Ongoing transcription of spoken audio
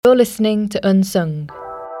You're listening to Unsung,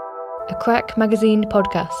 a Crack magazine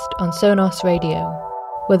podcast on Sonos Radio,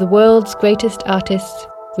 where the world's greatest artists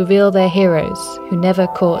reveal their heroes who never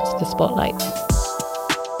caught the spotlight.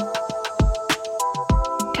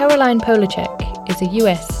 Caroline Polachek is a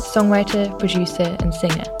US songwriter, producer and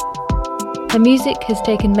singer. Her music has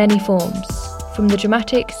taken many forms, from the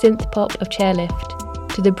dramatic synth pop of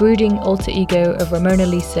Chairlift to the brooding alter ego of Ramona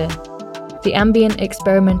Lisa, the ambient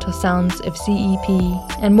experimental sounds of CEP,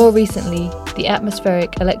 and more recently, the atmospheric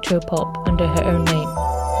electropop under her own name.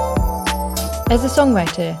 As a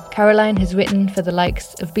songwriter, Caroline has written for the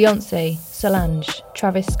likes of Beyoncé, Solange,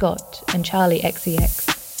 Travis Scott, and Charli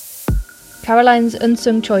XCX. Caroline's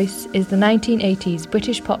unsung choice is the 1980s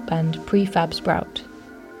British pop band Prefab Sprout.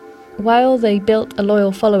 While they built a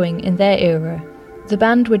loyal following in their era, the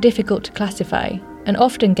band were difficult to classify and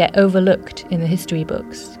often get overlooked in the history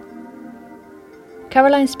books.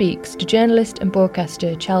 Caroline speaks to journalist and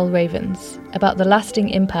broadcaster Chal Ravens about the lasting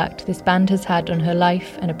impact this band has had on her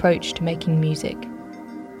life and approach to making music.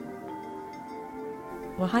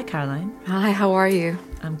 Well, hi, Caroline. Hi, how are you?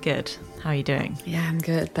 I'm good. How are you doing? Yeah, I'm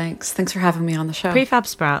good, thanks. Thanks for having me on the show. Prefab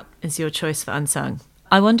Sprout is your choice for Unsung.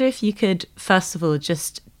 I wonder if you could, first of all,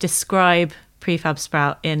 just describe Prefab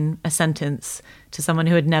Sprout in a sentence to someone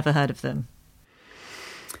who had never heard of them.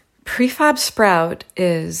 Prefab Sprout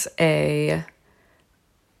is a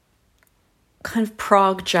kind of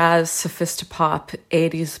prog jazz sophistopop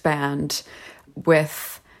 80s band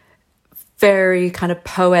with very kind of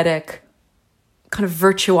poetic, kind of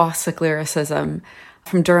virtuosic lyricism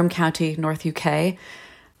from Durham County, North UK.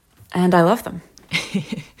 And I love them.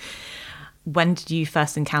 When did you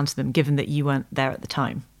first encounter them, given that you weren't there at the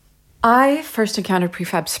time? I first encountered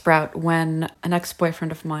Prefab Sprout when an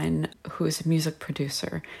ex-boyfriend of mine, who is a music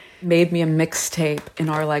producer, made me a mixtape in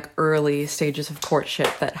our early stages of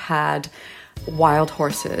courtship that had Wild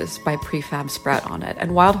Horses by Prefab Sprout on it.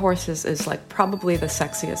 And Wild Horses is probably the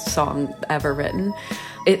sexiest song ever written.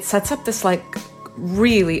 It sets up this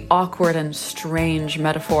really awkward and strange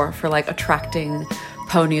metaphor for attracting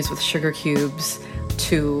ponies with sugar cubes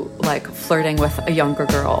to flirting with a younger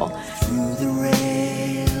girl. Through the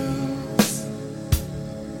rails,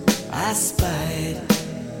 I spied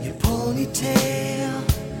your ponytail.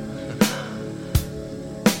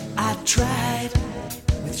 I tried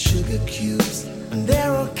with sugar cubes, and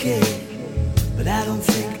they're okay, but I don't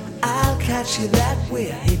think I'll catch you that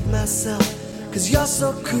way. I hate myself, 'cause you're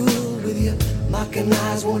so cool with your mocking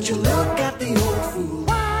eyes. Won't you look at the old fool?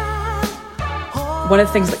 One of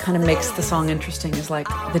the things that kind of makes the song interesting is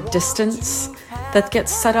the distance that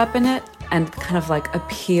gets set up in it, and kind of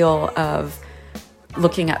appeal of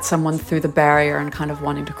looking at someone through the barrier and kind of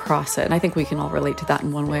wanting to cross it. And I think we can all relate to that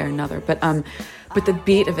in one way or another. But the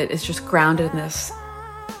beat of it is just grounded in this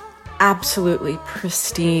absolutely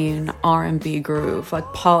pristine R&B groove,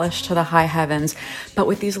 polished to the high heavens, but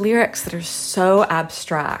with these lyrics that are so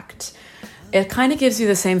abstract. It kind of gives you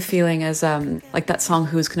the same feeling as that song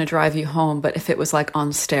Who's Gonna Drive You Home, but if it was on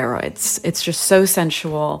steroids. It's just so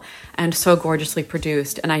sensual and so gorgeously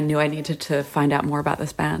produced, and I knew I needed to find out more about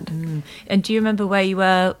this band. And do you remember where you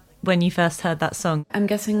were when you first heard that song? I'm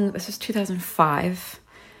guessing this was 2005,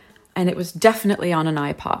 and it was definitely on an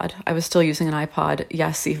iPod. I was still using an iPod,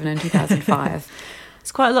 yes, even in 2005.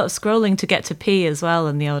 It's quite a lot of scrolling to get to P as well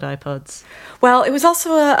in the old iPods. Well, it was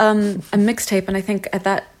also a mixtape, and I think at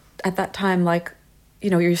that time,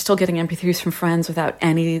 you're still getting MP3s from friends without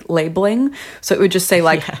any labeling. So it would just say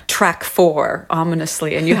track 4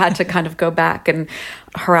 ominously. And you had to kind of go back and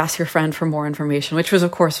harass your friend for more information, which was,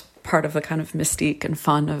 of course, part of the kind of mystique and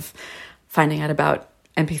fun of finding out about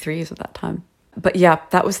MP3s at that time. But yeah,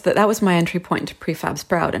 that was my entry point into Prefab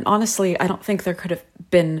Sprout. And honestly, I don't think there could have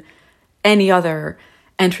been any other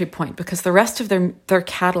entry point, because the rest of their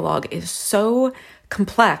catalog is so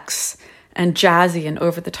complex and jazzy and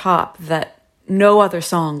over the top that no other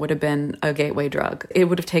song would have been a gateway drug. It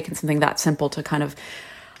would have taken something that simple to kind of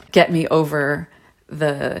get me over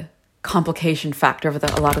the complication factor of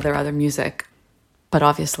a lot of their other music. But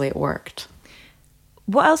obviously it worked.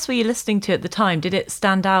 What else were you listening to at the time? Did it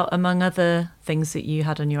stand out among other things that you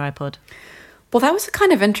had on your iPod? Well, that was a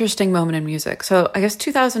kind of interesting moment in music. So I guess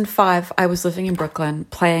 2005, I was living in Brooklyn,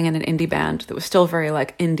 playing in an indie band that was still very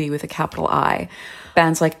indie with a capital I.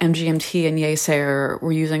 Bands like MGMT and Yeasayer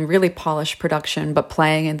were using really polished production, but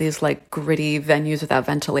playing in these gritty venues without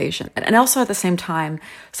ventilation. And also at the same time,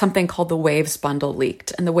 something called the Waves Bundle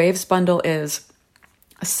leaked. And the Waves Bundle is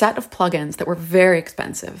a set of plugins that were very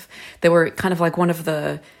expensive. They were kind of one of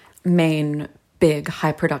the main big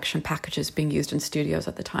high production packages being used in studios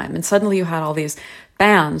at the time. And suddenly you had all these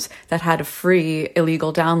bands that had a free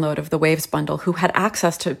illegal download of the Waves bundle who had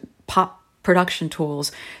access to pop production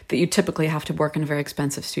tools that you typically have to work in a very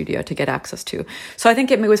expensive studio to get access to. So I think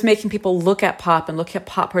it was making people look at pop and look at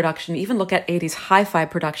pop production, even look at 80s hi-fi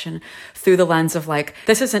production through the lens of like,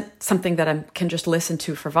 this isn't something that I can just listen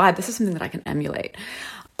to for vibe. This is something that I can emulate,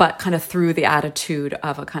 but kind of through the attitude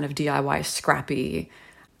of a kind of DIY, scrappy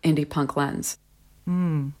indie punk lens.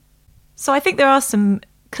 So I think there are some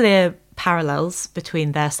clear parallels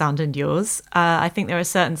between their sound and yours. I think there are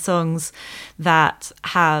certain songs that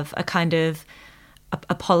have a kind of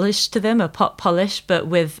a polish to them, a pop polish, but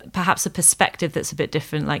with perhaps a perspective that's a bit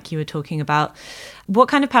different, like you were talking about. What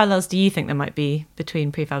kind of parallels do you think there might be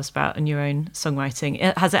between Prefab Sprout and your own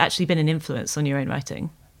songwriting? Has it actually been an influence on your own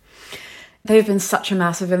writing? They've been such a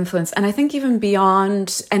massive influence. And I think even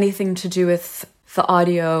beyond anything to do with the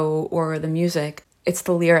audio or the music, it's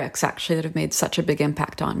the lyrics actually that have made such a big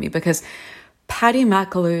impact on me, because Paddy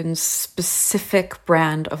McAloon's specific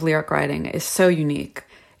brand of lyric writing is so unique.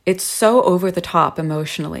 It's so over the top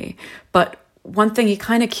emotionally, but one thing he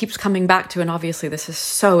kind of keeps coming back to, and obviously this is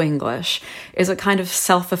so English, is a kind of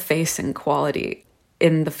self-effacing quality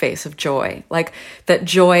in the face of joy. Like that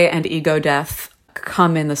joy and ego death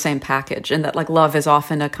come in the same package, and that like love is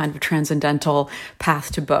often a kind of transcendental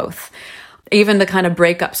path to both. Even the kind of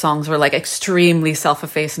breakup songs were like extremely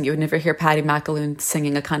self-effacing. You would never hear Paddy McAloon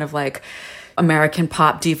singing a kind of like American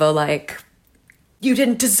pop diva like, you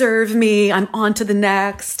didn't deserve me, I'm on to the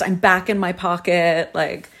next, I'm back in my pocket,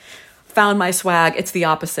 like found my swag. It's the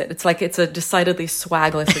opposite. It's like it's a decidedly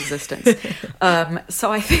swagless existence.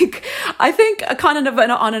 So I think kind of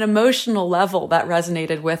on an emotional level that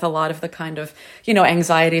resonated with a lot of the kind of, you know,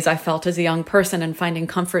 anxieties I felt as a young person, and finding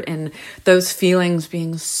comfort in those feelings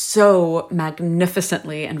being so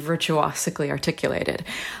magnificently and virtuosically articulated.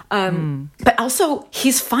 But also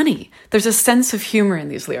he's funny. There's a sense of humor in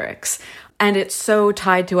these lyrics. And it's so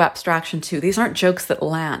tied to abstraction too. These aren't jokes that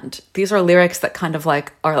land. These are lyrics that kind of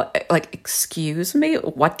like are like, excuse me,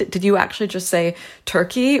 what did you actually just say?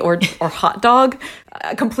 Turkey or hot dog?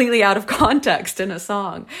 Completely out of context in a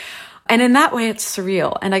song. And in that way, it's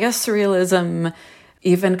surreal. And I guess surrealism,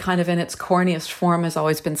 even kind of in its corniest form, has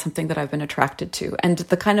always been something that I've been attracted to. And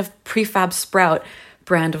the kind of Prefab Sprout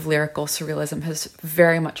brand of lyrical surrealism has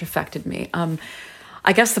very much affected me.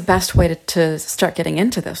 I guess the best way to start getting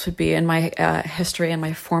into this would be in my history in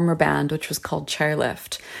my former band, which was called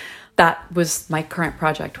Chairlift. That was my current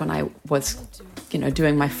project when I was, you know,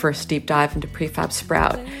 doing my first deep dive into Prefab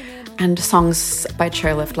Sprout. And songs by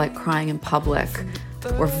Chairlift like Crying in Public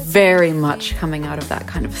were very much coming out of that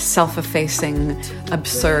kind of self-effacing,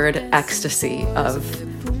 absurd ecstasy of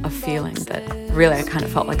a feeling that really I kind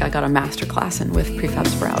of felt like I got a masterclass in with Prefab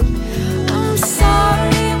Sprout. I'm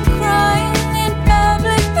sorry, I'm crying.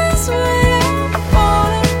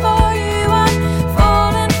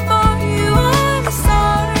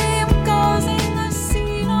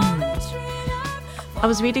 I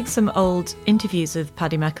was reading some old interviews with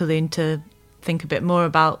Paddy McAloon to think a bit more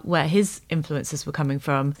about where his influences were coming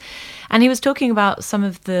from. And he was talking about some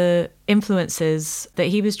of the influences that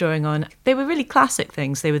he was drawing on. They were really classic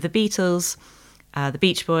things. They were the Beatles, the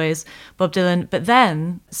Beach Boys, Bob Dylan. But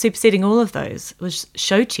then superseding all of those was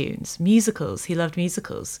show tunes, musicals. He loved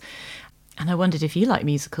musicals. And I wondered if you like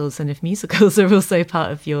musicals and if musicals are also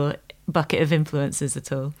part of your bucket of influences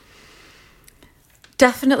at all.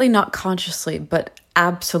 Definitely not consciously, but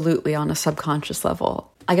absolutely on a subconscious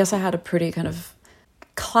level. I guess I had a pretty kind of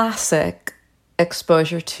classic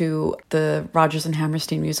exposure to the Rodgers and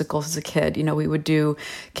Hammerstein musicals as a kid. You know, we would do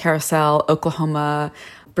Carousel, Oklahoma,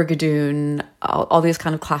 Brigadoon, all these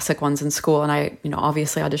kind of classic ones in school. And I, you know,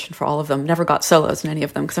 obviously auditioned for all of them. Never got solos in any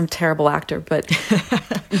of them because I'm a terrible actor, but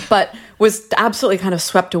was absolutely kind of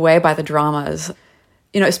swept away by the dramas.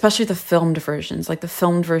 You know, especially the filmed versions. Like the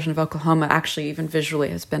filmed version of Oklahoma actually even visually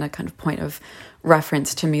has been a kind of point of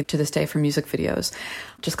reference to me to this day for music videos,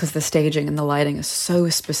 just because the staging and the lighting is so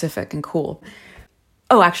specific and cool.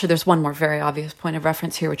 Oh, actually, there's one more very obvious point of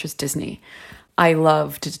reference here, which is Disney. I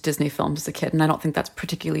loved Disney films as a kid, and I don't think that's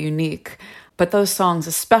particularly unique. But those songs,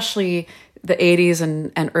 especially the 80s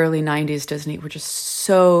and early 90s Disney, were just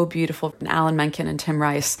so beautiful. And Alan Menken and Tim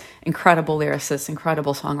Rice, incredible lyricists,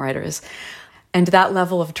 incredible songwriters. And that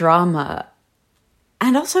level of drama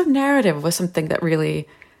and also narrative was something that really,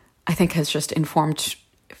 I think, has just informed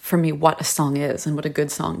for me what a song is and what a good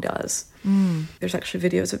song does. There's actually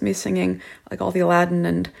videos of me singing like all the Aladdin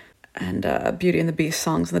and Beauty and the Beast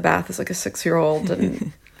songs in the bath as like a 6-year-old.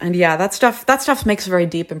 And yeah, that stuff makes a very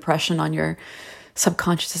deep impression on your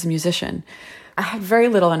subconscious as a musician. I had very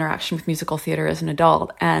little interaction with musical theater as an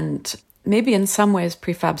adult, and maybe in some ways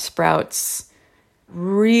Prefab Sprouts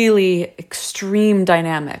really extreme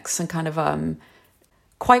dynamics and kind of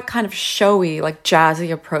quite kind of showy, like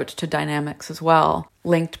jazzy approach to dynamics as well,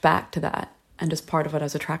 linked back to that and is part of what I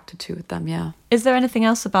was attracted to with them, yeah. Is there anything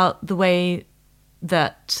else about the way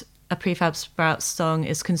that a Prefab Sprouts song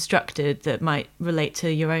is constructed that might relate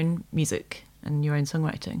to your own music and your own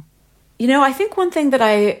songwriting? You know, I think one thing that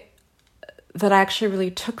I actually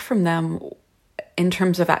really took from them in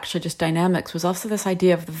terms of actually just dynamics was also this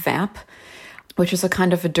idea of the vamp, which is a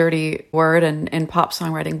kind of a dirty word in pop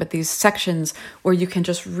songwriting, but these sections where you can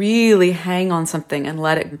just really hang on something and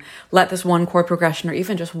let this one chord progression or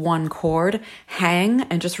even just one chord hang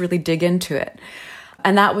and just really dig into it.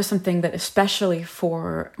 And that was something that, especially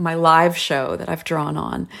for my live show, that I've drawn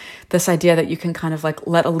on, this idea that you can kind of like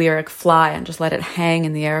let a lyric fly and just let it hang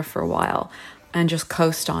in the air for a while and just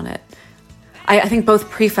coast on it. I think both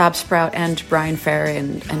Prefab Sprout and Brian Ferry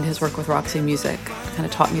and his work with Roxy Music kind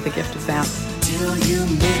of taught me the gift of vamp. Till you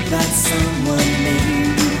make that someone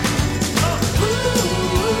new.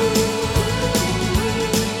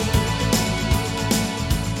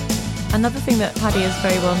 Another thing that Paddy is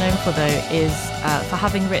very well known for, though, is for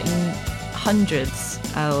having written hundreds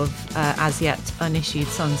of as yet unissued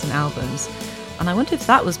songs and albums. And I wonder if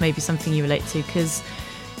that was maybe something you relate to, because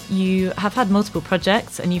you have had multiple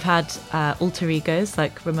projects and you've had alter egos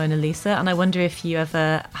like Ramona Lisa, and I wonder if you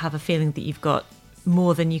ever have a feeling that you've got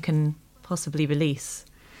more than you can possibly release.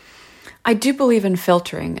 I do believe in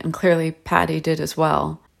filtering, and clearly Paddy did as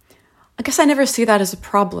well. I guess I never see that as a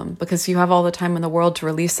problem because you have all the time in the world to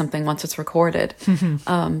release something once it's recorded.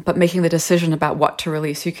 But making the decision about what to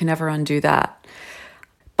release, you can never undo that.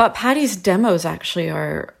 But Paddy's demos actually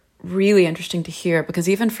are really interesting to hear, because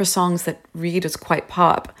even for songs that read as quite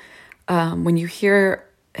pop, when you hear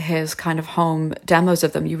his kind of home demos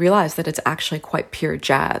of them, you realize that it's actually quite pure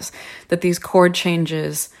jazz, that these chord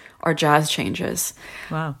changes are jazz changes.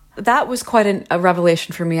 Wow. That was quite a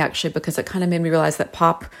revelation for me, actually, because it kind of made me realize that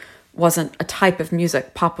pop wasn't a type of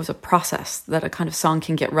music. Pop was a process that a kind of song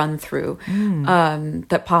can get run through.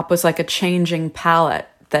 That pop was like a changing palette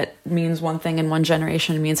that means one thing in one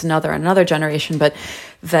generation and means another in another generation, but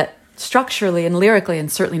that structurally and lyrically, and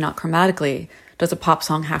certainly not chromatically, does a pop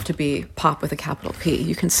song have to be pop with a capital P.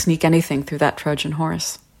 You can sneak anything through that Trojan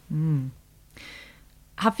horse.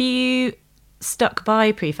 Have you stuck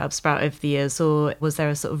by Prefab Sprout over the years, or was there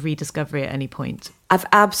a sort of rediscovery at any point? I've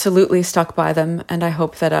absolutely stuck by them, and I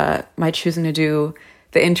hope that my choosing to do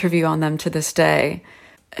the interview on them to this day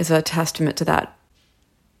is a testament to that.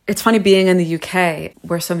 It's funny being in the UK,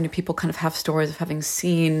 where so many people kind of have stories of having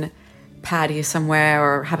seen Paddy somewhere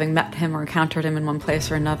or having met him or encountered him in one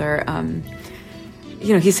place or another.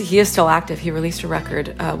 You know, he is still active. He released a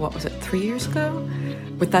record, 3 years ago?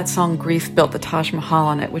 With that song Grief Built the Taj Mahal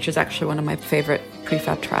on it, which is actually one of my favorite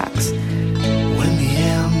Prefab tracks. When the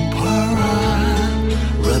emperor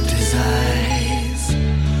rubbed his eyes,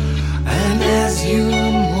 and as you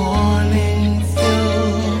morning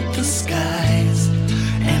filled the skies,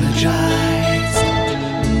 energized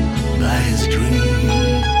by his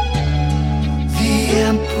dream, the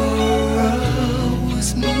emperor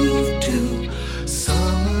was moved to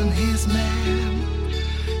summon his men.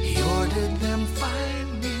 He ordered them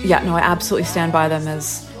find me. Yeah, no, I absolutely stand by them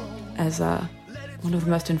as one of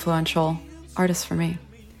the most influential artists for me.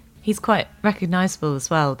 He's quite recognisable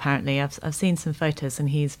as well, apparently. I've seen some photos and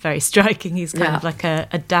he's very striking. He's kind of like a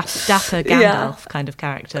dapper Gandalf kind of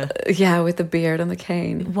character. Yeah, with the beard and the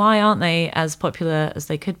cane. Why aren't they as popular as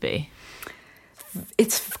they could be?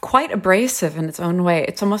 It's quite abrasive in its own way.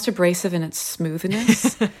 It's almost abrasive in its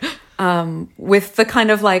smoothness. With the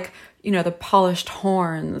kind of like, you know, the polished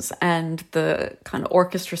horns and the kind of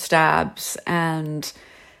orchestra stabs and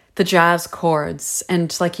the jazz chords,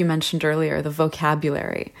 and like you mentioned earlier, the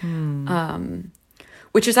vocabulary,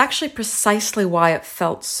 which is actually precisely why it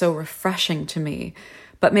felt so refreshing to me.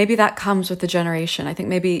 But maybe that comes with the generation. I think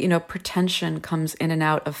maybe, you know, pretension comes in and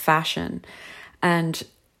out of fashion. And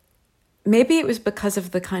maybe it was because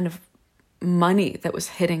of the kind of money that was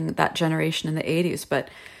hitting that generation in the 80s, but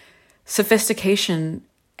sophistication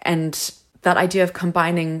and that idea of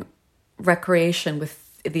combining recreation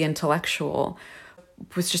with the intellectual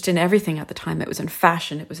was just in everything at the time. It was in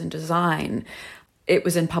fashion, it was in design, it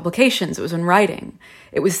was in publications, it was in writing.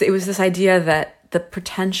 It was this idea that the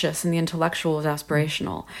pretentious and the intellectual was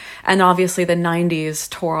aspirational. And obviously the 90s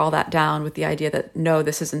tore all that down with the idea that no,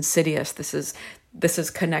 this is insidious, this is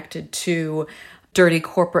connected to dirty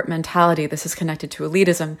corporate mentality. This is connected to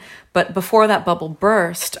elitism. But before that bubble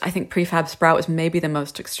burst, I think Prefab Sprout was maybe the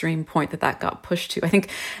most extreme point that got pushed to. I think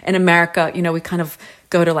in America, we kind of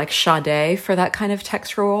go to like Sade for that kind of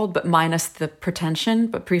textural world, but minus the pretension.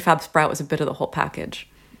 But Prefab Sprout was a bit of the whole package.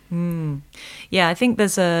 Yeah, I think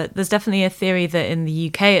there's definitely a theory that in the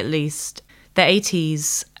UK at least, the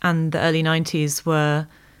 80s and the early 90s were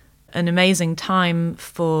an amazing time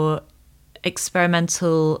for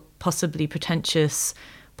experimental, possibly pretentious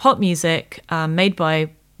pop music made by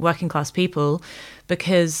working class people,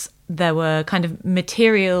 because there were kind of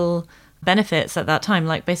material benefits at that time,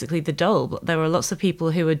 like basically the dole. There were lots of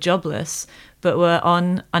people who were jobless but were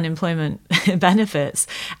on unemployment benefits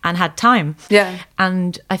and had time. Yeah.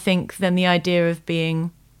 And I think then the idea of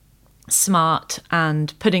being smart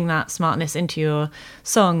and putting that smartness into your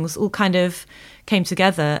songs all kind of came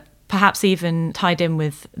together, perhaps even tied in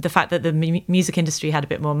with the fact that the music industry had a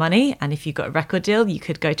bit more money, and if you got a record deal, you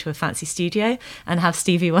could go to a fancy studio and have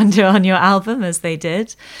Stevie Wonder on your album, as they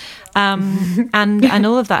did. And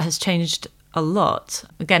all of that has changed a lot.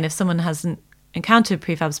 Again, if someone hasn't encountered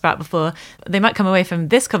Prefab Sprout before, they might come away from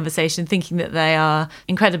this conversation thinking that they are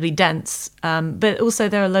incredibly dense, but also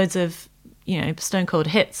there are loads of stone cold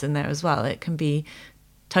hits in there as well. It can be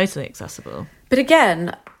totally accessible. But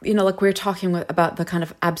again, like we were talking about the kind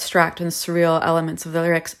of abstract and surreal elements of the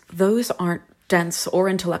lyrics, those aren't dense or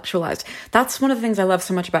intellectualized. That's one of the things I love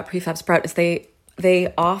so much about Prefab Sprout is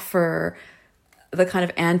they offer the kind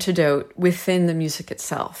of antidote within the music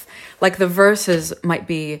itself. Like the verses might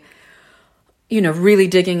be, really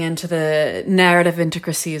digging into the narrative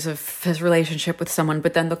intricacies of his relationship with someone,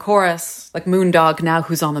 but then the chorus, like Moondog, now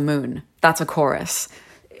who's on the moon, that's a chorus.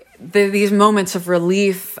 These moments of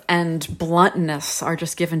relief and bluntness are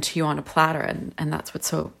just given to you on a platter, and that's what's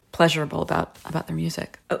so pleasurable about their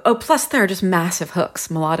music. Oh, plus there are just massive hooks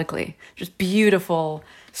melodically, just beautiful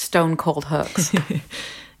stone cold hooks.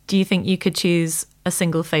 Do you think you could choose a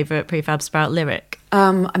single favourite Prefab Sprout lyric?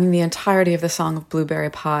 The entirety of the song of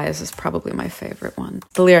Blueberry Pies is probably my favourite one.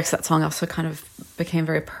 The lyrics of that song also kind of became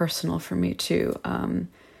very personal for me too.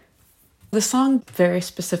 The song very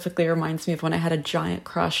specifically reminds me of when I had a giant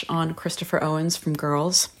crush on Christopher Owens from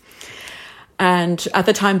Girls. And at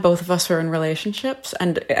the time, both of us were in relationships,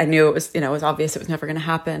 and I knew it was obvious it was never going to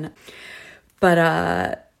happen.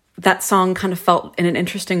 But that song kind of felt in an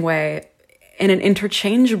interesting way, in an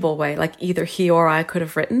interchangeable way, like either he or I could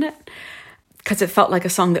have written it, because it felt like a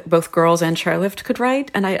song that both Girls and Chairlift could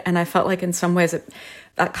write. And I felt like in some ways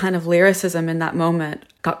that kind of lyricism in that moment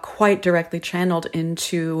got quite directly channeled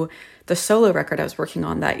into the solo record I was working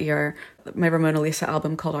on that year, my Ramona Lisa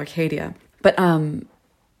album called Arcadia. But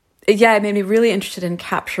it made me really interested in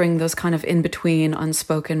capturing those kind of in-between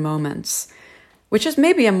unspoken moments, which is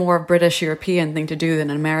maybe a more British European thing to do than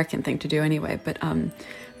an American thing to do anyway.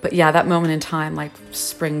 But yeah, that moment in time, like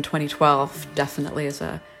spring 2012, definitely is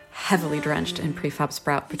a heavily drenched in Prefab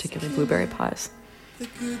Sprout, particularly Blueberry Pies.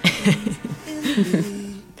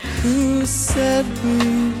 Who said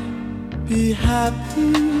we'd be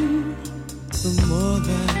happy the more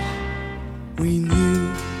that we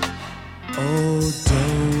knew? Oh,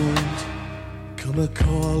 don't come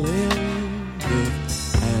a-calling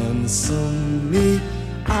with handsome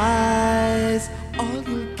eyes. All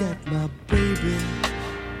you'll get, my baby,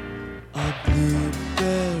 a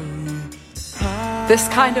blueberry pie. This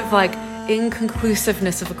kind of like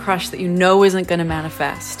inconclusiveness of a crush that you know isn't going to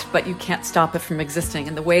manifest, but you can't stop it from existing,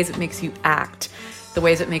 and the ways it makes you act, the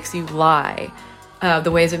ways it makes you lie,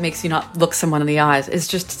 the ways it makes you not look someone in the eyes is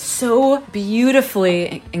just so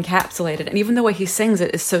beautifully encapsulated. And even the way he sings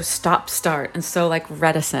it is so stop-start and so like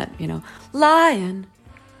reticent, Lying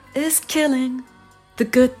is killing the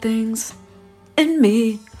good things in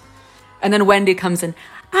me. And then Wendy comes in,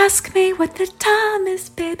 ask me what the time is,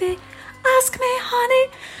 baby. Ask me,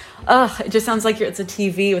 honey. Ugh, it just sounds like it's a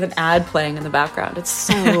TV with an ad playing in the background. It's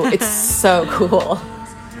so cool.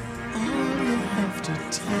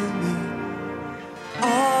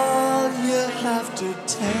 To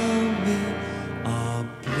tell me a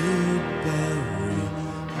blueberry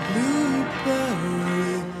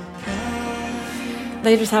pie.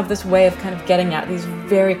 They just have this way of kind of getting at these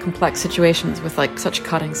very complex situations with like such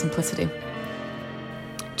cutting simplicity.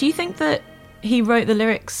 Do you think that he wrote the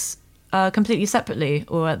lyrics completely separately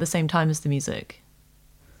or at the same time as the music?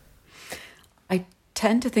 I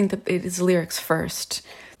tend to think that it is lyrics first.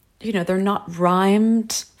 They're not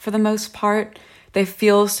rhymed for the most part. They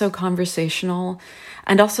feel so conversational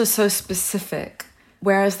and also so specific,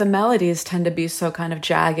 whereas the melodies tend to be so kind of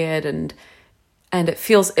jagged and it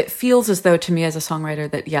feels as though to me as a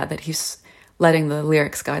songwriter that he's letting the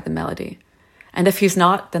lyrics guide the melody. And if he's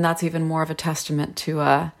not, then that's even more of a testament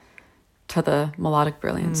to the melodic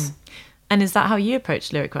brilliance. And is that how you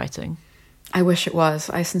approach lyric writing? I wish it was.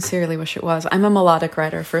 I sincerely wish it was. I'm a melodic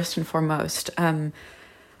writer first and foremost.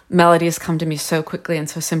 Melodies come to me so quickly and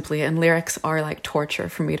so simply, and lyrics are like torture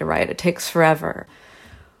for me to write. It takes forever.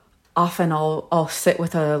 Often I'll sit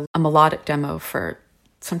with a melodic demo for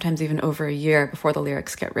sometimes even over a year before the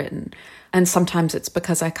lyrics get written. And sometimes it's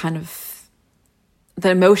because the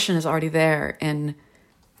emotion is already there in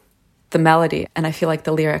the melody, and I feel like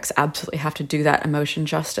the lyrics absolutely have to do that emotion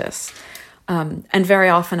justice. And very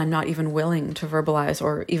often I'm not even willing to verbalize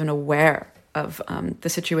or even aware of the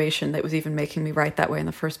situation that was even making me write that way in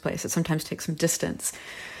the first place. It sometimes takes some distance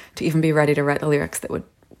to even be ready to write the lyrics that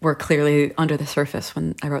were clearly under the surface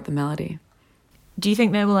when I wrote the melody. Do you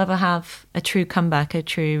think they will ever have a true comeback, a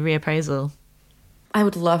true reappraisal? I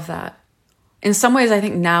would love that. In some ways, I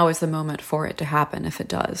think now is the moment for it to happen, if it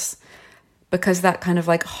does. Because that kind of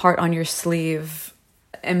like heart on your sleeve,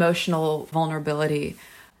 emotional vulnerability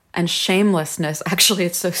and shamelessness, actually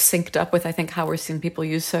it's so synced up with, I think, how we're seeing people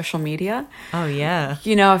use social media. Oh, yeah.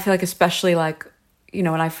 You know, I feel like especially like, you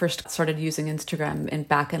know, when I first started using Instagram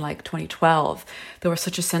back in like 2012, there was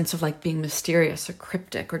such a sense of like being mysterious or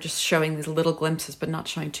cryptic or just showing these little glimpses but not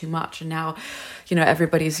showing too much. And now, you know,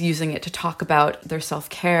 everybody's using it to talk about their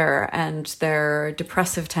self-care and their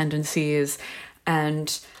depressive tendencies,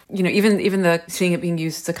 and you know, even seeing it being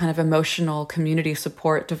used as a kind of emotional community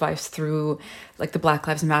support device through like the Black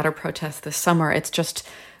Lives Matter protests this summer. It's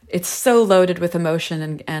so loaded with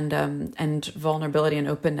emotion and vulnerability and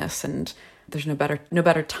openness, and there's no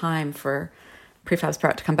better time for Prefab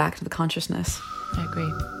Sprout to come back to the consciousness. I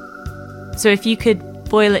agree. So if you could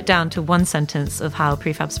boil it down to one sentence of how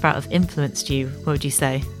Prefab Sprout have influenced you, what would you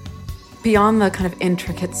say? Beyond the kind of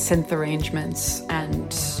intricate synth arrangements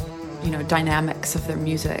and, you know, dynamics of their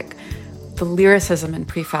music, the lyricism in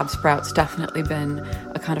Prefab Sprout's definitely been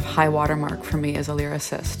a kind of high watermark for me as a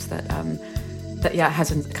lyricist that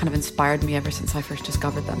has kind of inspired me ever since I first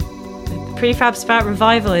discovered them. Prefab Sprout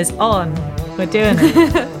revival is on. We're doing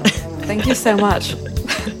it. Thank you so much.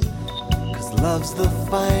 'Cause love's the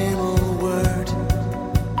final word.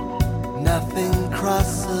 Nothing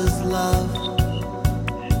crosses love.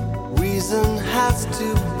 Reason has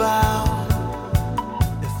to bow.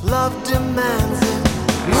 Love demands it.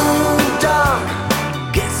 Moon dark,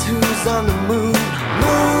 guess who's on the moon?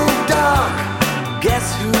 Moon dark,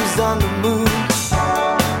 guess who's on the moon?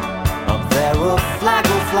 Up there a flag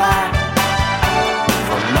will fly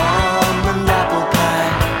for mom and apple pie.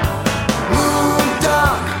 Moon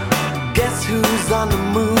dark, guess who's on the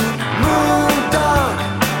moon? Moon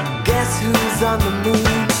dark, guess who's on the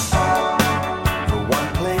moon? For one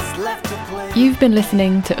place left to play. You've been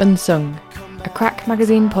listening to Unsung, a Crack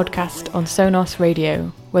Magazine podcast on Sonos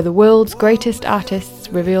Radio, where the world's greatest artists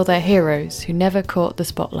reveal their heroes who never caught the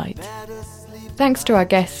spotlight. Thanks to our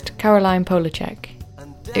guest, Caroline Polachek.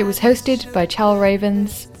 It was hosted by Chal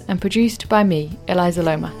Ravens and produced by me, Eliza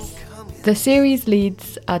Lomas. The series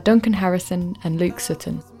leads are Duncan Harrison and Luke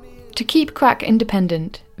Sutton. To keep Crack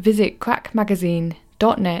independent, visit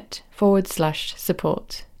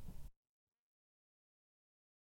crackmagazine.net/support.